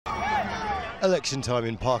Election time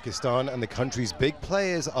in Pakistan, and the country's big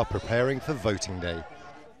players are preparing for voting day.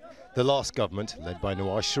 The last government, led by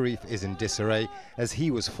Nawaz Sharif, is in disarray as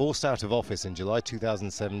he was forced out of office in July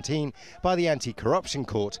 2017 by the anti-corruption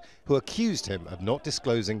court, who accused him of not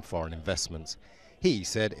disclosing foreign investments. He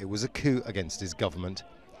said it was a coup against his government.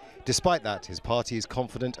 Despite that, his party is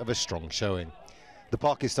confident of a strong showing. The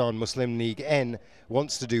Pakistan Muslim League N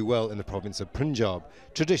wants to do well in the province of Punjab,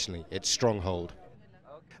 traditionally its stronghold.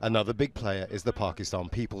 Another big player is the Pakistan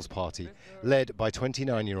People's Party, led by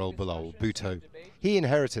 29-year-old Bilal Bhutto. He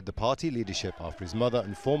inherited the party leadership after his mother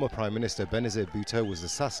and former Prime Minister Benazir Bhutto was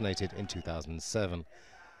assassinated in 2007.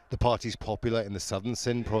 The party's popular in the southern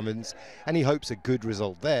Sindh province, and he hopes a good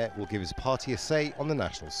result there will give his party a say on the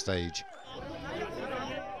national stage.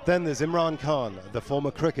 Then there's Imran Khan, the former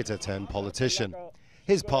cricketer turned politician.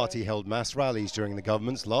 His party held mass rallies during the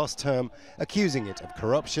government's last term, accusing it of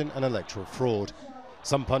corruption and electoral fraud.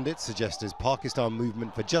 Some pundits suggest his Pakistan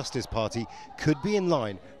Movement for Justice party could be in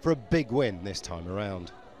line for a big win this time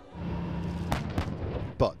around.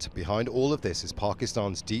 But behind all of this is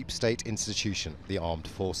Pakistan's deep state institution, the armed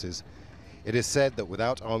forces. It is said that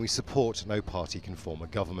without army support, no party can form a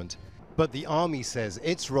government. But the army says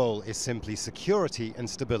its role is simply security and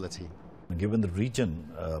stability. Given the region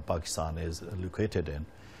Pakistan is located in,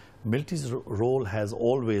 military's role has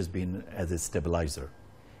always been as a stabilizer.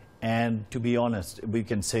 And to be honest, we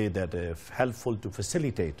can say that if helpful to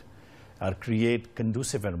facilitate or create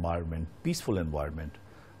conducive environment, peaceful environment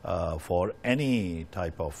for any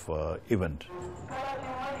type of event.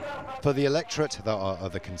 For the electorate, there are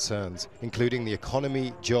other concerns, including the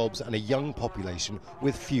economy, jobs and a young population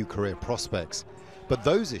with few career prospects. But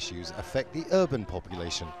those issues affect the urban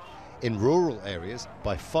population. In rural areas,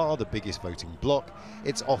 by far the biggest voting bloc,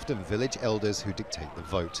 it's often village elders who dictate the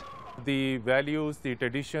vote. The values, the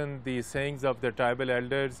tradition, the sayings of the tribal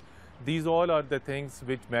elders, these all are the things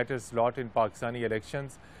which matters a lot in Pakistani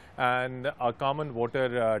elections. And a common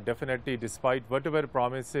voter definitely, despite whatever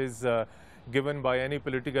promises given by any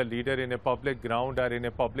political leader in a public ground or in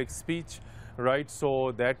a public speech, right?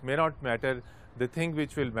 So that may not matter. The thing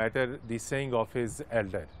which will matter, the saying of his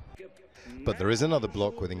elder. But there is another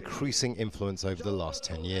bloc with increasing influence over the last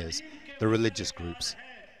 10 years, the religious groups.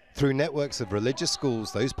 Through networks of religious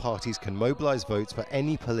schools, those parties can mobilize votes for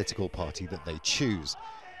any political party that they choose.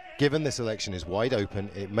 Given this election is wide open,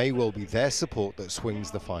 it may well be their support that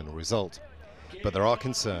swings the final result. But there are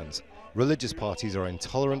concerns. Religious parties are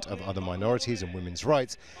intolerant of other minorities and women's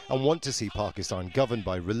rights and want to see Pakistan governed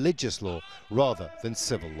by religious law rather than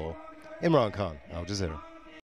civil law. Imran Khan, Al Jazeera.